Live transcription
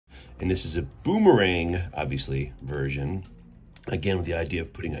And this is a Boomerang, obviously, version. Again, with the idea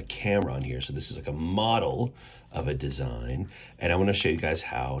of putting a camera on here. So this is like a model of a design. And I want to show you guys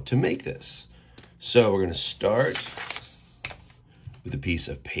how to make this. So we're going to start with a piece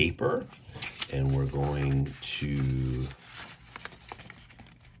of paper. And we're going to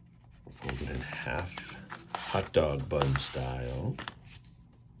fold it in half, hot dog bun style.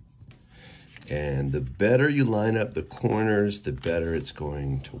 And the better you line up the corners, the better it's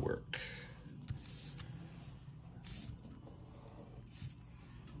going to work.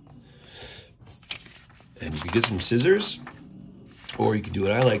 And you can get some scissors, or you can do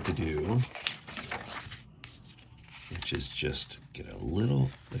what I like to do, which is just get a little,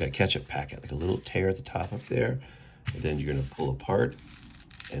 like a ketchup packet, like a little tear at the top up there, and then you're gonna pull apart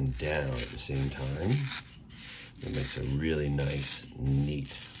and down at the same time. It makes a really nice,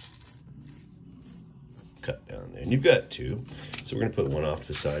 neat cut down there. And you've got two. So we're gonna put one off to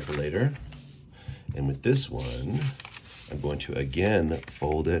the side for later. And with this one, I'm going to again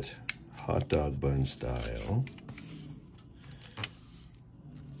fold it hot dog bun style.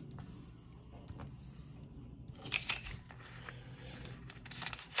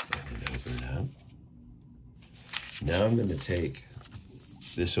 And then open it up. Now I'm gonna take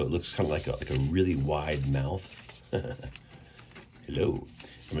this so it looks kind of like a really wide mouth. Hello.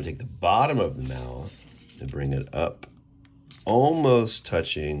 I'm gonna take the bottom of the mouth and bring it up, almost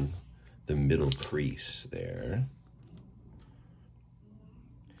touching the middle crease there.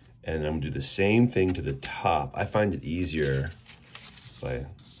 And I'm gonna do the same thing to the top. I find it easier if I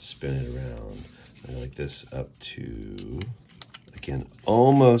spin it around. I like this up to, again,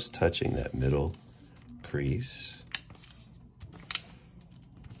 almost touching that middle crease.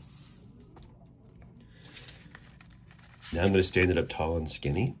 Now I'm gonna stand it up tall and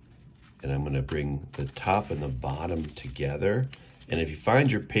skinny. And I'm gonna bring the top and the bottom together. And if you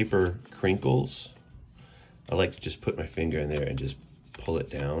find your paper crinkles, I like to just put my finger in there and just pull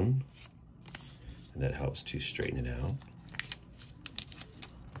it down. And that helps to straighten it out.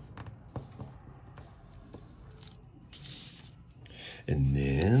 And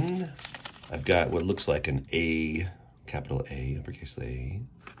then I've got what looks like an A, capital A, uppercase A.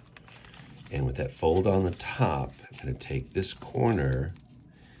 And with that fold on the top, I'm gonna take this corner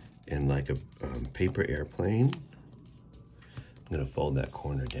and like a paper airplane, I'm gonna fold that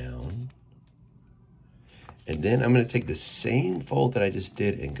corner down. And then I'm gonna take the same fold that I just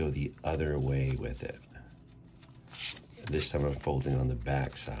did and go the other way with it. And this time I'm folding on the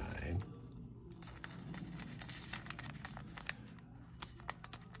back side.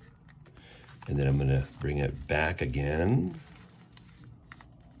 And then I'm gonna bring it back again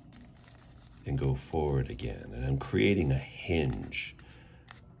and go forward again. And I'm creating a hinge,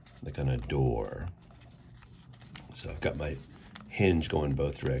 like on a door. So I've got my hinge going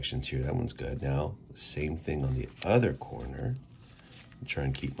both directions here. That one's good. Now, the same thing on the other corner. I'm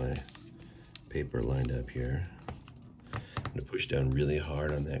trying to keep my paper lined up here. I'm gonna push down really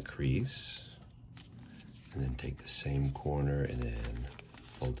hard on that crease, and then take the same corner and then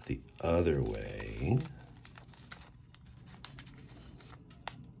fold it the other way.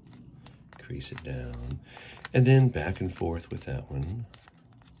 Crease it down, and then back and forth with that one.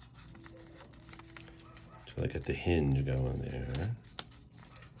 So I got the hinge going there.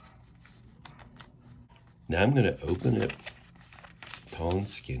 Now I'm gonna open it tall and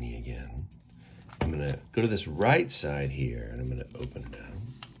skinny again. I'm gonna go to this right side here and I'm gonna open it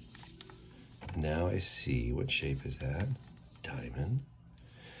out. Now I see, what shape is that? Diamond.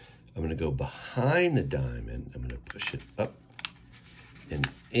 I'm gonna go behind the diamond. I'm gonna push it up and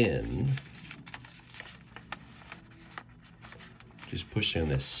in. Just pushing on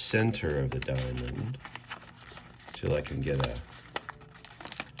the center of the diamond till I can get a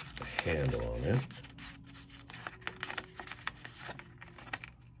handle on it.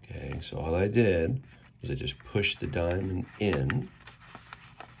 Okay, so all I did was I just pushed the diamond in.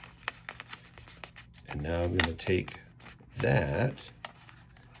 And now I'm gonna take that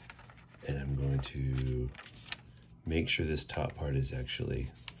and I'm going to make sure this top part is actually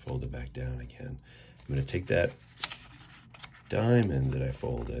folded back down again. I'm gonna take that diamond that I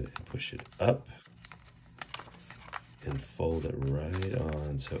folded and push it up and fold it right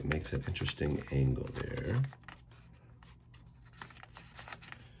on so it makes an interesting angle there.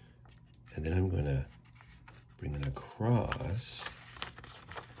 And then I'm gonna bring it across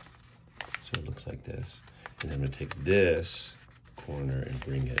so it looks like this. And then I'm gonna take this corner and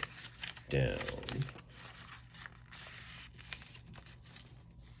bring it down.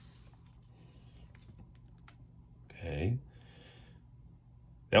 Okay.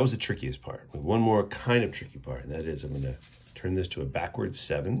 That was the trickiest part. One more kind of tricky part, and that is I'm gonna turn this to a backward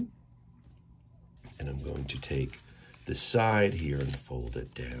 7. And I'm going to take the side here and fold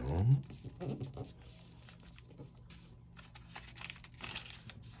it down.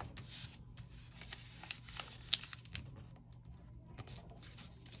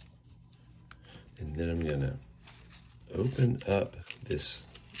 And then I'm gonna open up this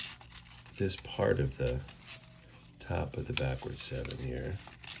part of the top of the backward 7 here.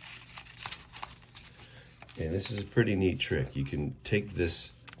 And this is a pretty neat trick. You can take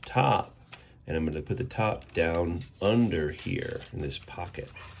this top, and I'm gonna put the top down under here in this pocket.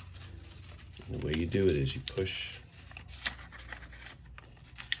 And the way you do it is you push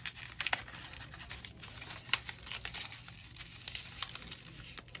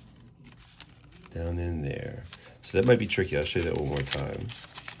down in there. So that might be tricky. I'll show you that one more time.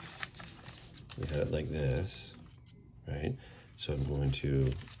 We have it like this, right? So I'm going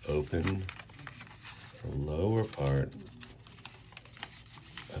to open the lower part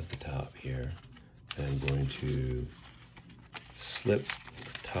of the top here, and I'm going to slip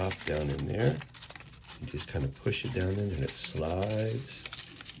the top down in there and just kind of push it down in, and it slides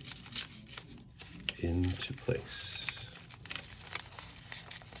into place.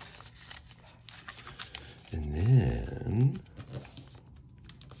 And then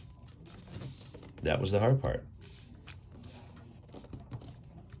that was the hard part.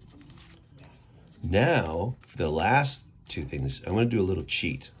 Now, for the last 2 things, I'm going to do a little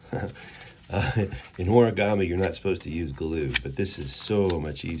cheat. In origami, you're not supposed to use glue, but this is so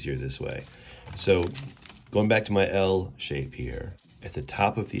much easier this way. So, going back to my L shape here, at the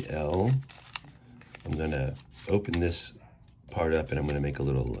top of the L, I'm going to open this part up, and I'm going to make a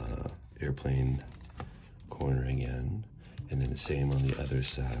little airplane corner again, and then the same on the other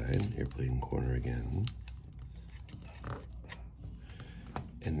side, airplane corner again.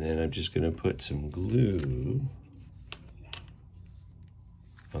 And then I'm just going to put some glue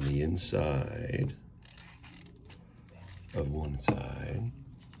on the inside of one side,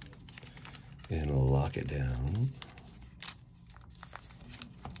 and I'll lock it down.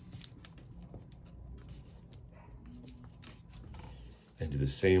 And do the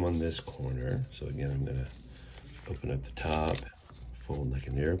same on this corner. So again, I'm going to open up the top, fold like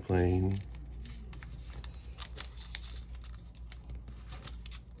an airplane.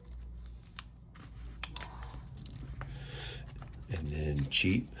 And then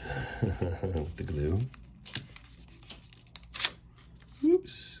cheat with the glue.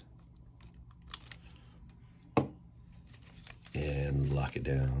 Whoops. And lock it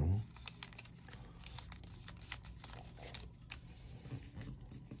down.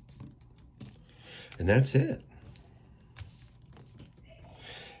 And that's it.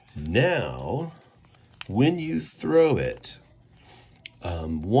 Now, when you throw it,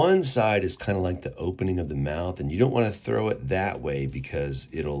 one side is kind of like the opening of the mouth, and you don't want to throw it that way because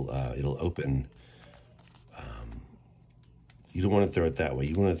it'll open. You don't want to throw it that way.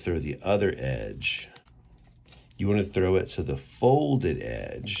 You want to throw the other edge. You want to throw it so the folded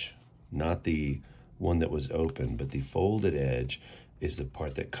edge, not the one that was open, but the folded edge is the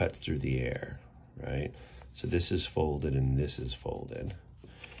part that cuts through the air, right? So this is folded and this is folded.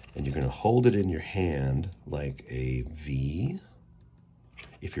 And you're going to hold it in your hand like a V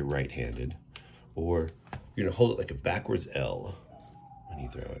if you're right-handed, or you're going to hold it like a backwards L when you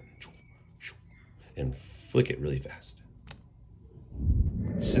throw it, and flick it really fast.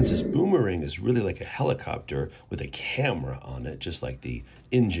 Since this boomerang is really like a helicopter with a camera on it, just like the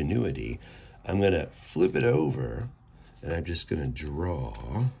Ingenuity, I'm going to flip it over, and I'm just going to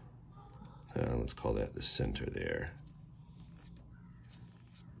draw, let's call that the center there.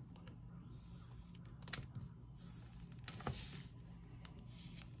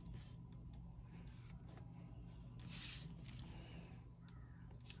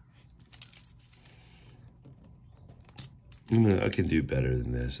 I can do better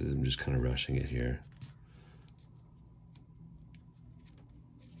than this. I'm just kind of rushing it here.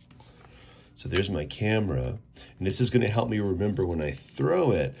 So there's my camera, and this is going to help me remember when I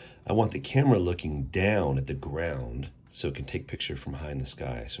throw it, I want the camera looking down at the ground so it can take picture from high in the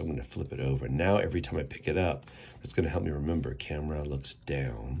sky. So I'm going to flip it over. Now every time I pick it up, it's going to help me remember camera looks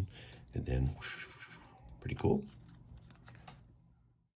down, and then whoosh, pretty cool.